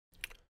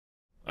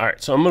All right,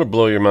 so I'm going to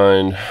blow your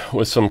mind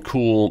with some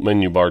cool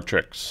menu bar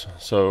tricks.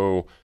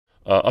 So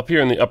up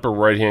here in the upper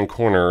right-hand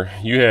corner,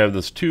 you have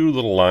these two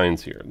little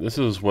lines here. This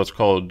is what's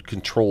called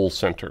Control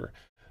Center.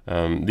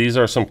 These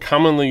are some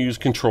commonly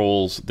used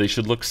controls. They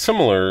should look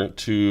similar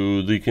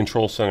to the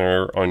Control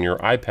Center on your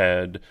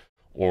iPad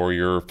or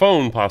your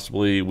phone,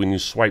 possibly, when you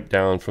swipe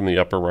down from the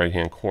upper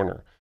right-hand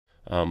corner.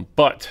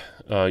 But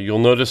you'll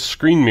notice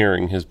screen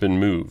mirroring has been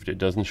moved. It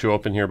doesn't show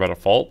up in here by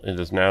default. It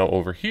is now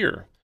over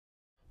here.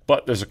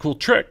 But there's a cool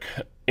trick.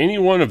 Any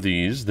one of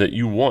these that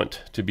you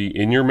want to be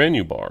in your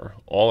menu bar,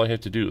 all I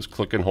have to do is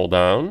click and hold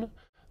down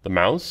the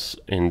mouse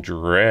and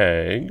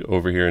drag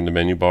over here in the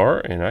menu bar,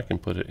 and I can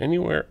put it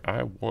anywhere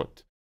I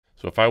want.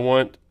 So if I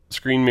want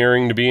screen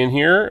mirroring to be in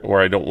here,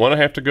 or I don't want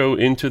to have to go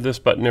into this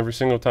button every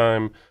single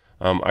time,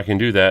 I can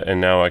do that,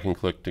 and now I can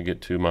click to get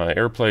to my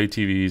Airplay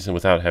TVs and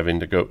without having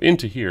to go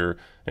into here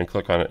and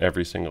click on it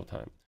every single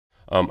time.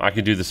 I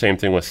could do the same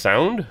thing with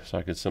sound, so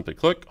I could simply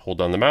click, hold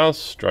down the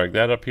mouse, drag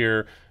that up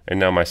here, and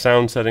now my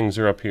sound settings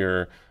are up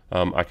here.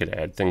 I could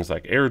add things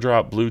like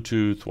AirDrop,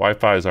 Bluetooth,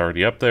 Wi-Fi is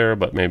already up there,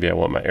 but maybe I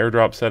want my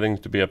AirDrop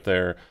settings to be up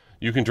there.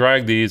 You can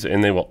drag these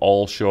and they will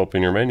all show up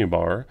in your menu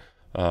bar,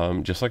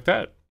 just like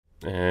that.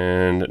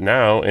 And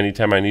now,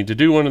 anytime I need to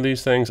do one of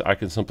these things, I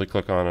can simply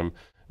click on them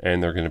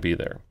and they're going to be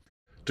there.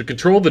 To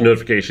control the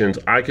notifications,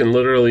 I can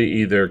literally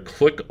either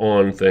click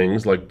on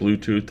things like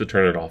Bluetooth to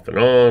turn it off and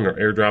on, or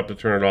AirDrop to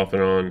turn it off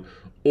and on,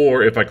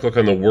 or if I click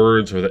on the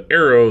words or the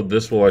arrow,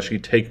 this will actually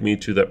take me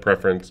to that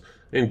preference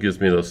and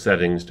gives me those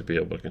settings to be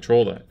able to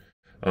control that.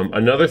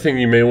 Another thing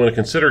you may want to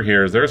consider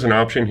here is there's an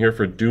option here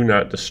for Do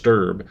Not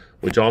Disturb,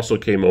 which also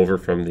came over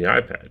from the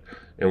iPad.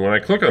 And when I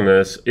click on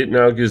this, it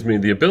now gives me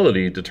the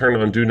ability to turn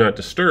on Do Not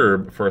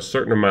Disturb for a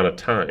certain amount of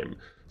time.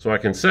 So I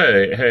can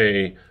say,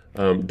 hey,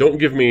 don't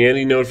give me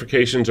any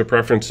notifications or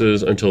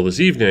preferences until this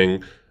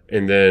evening,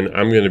 and then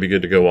I'm going to be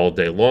good to go all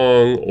day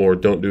long, or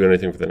don't do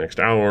anything for the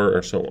next hour,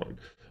 or so on.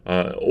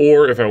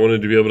 Or if I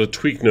wanted to be able to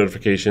tweak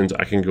notifications,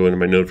 I can go into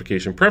my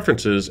notification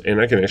preferences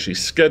and I can actually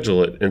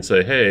schedule it and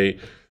say, hey,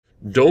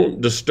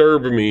 don't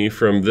disturb me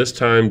from this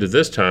time to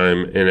this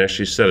time, and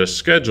actually set a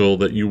schedule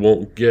that you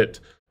won't get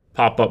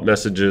pop-up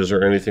messages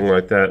or anything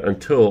like that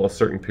until a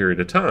certain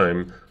period of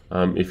time,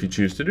 if you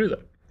choose to do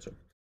that. So,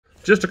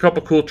 just a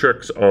couple cool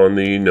tricks on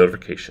the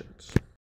notifications.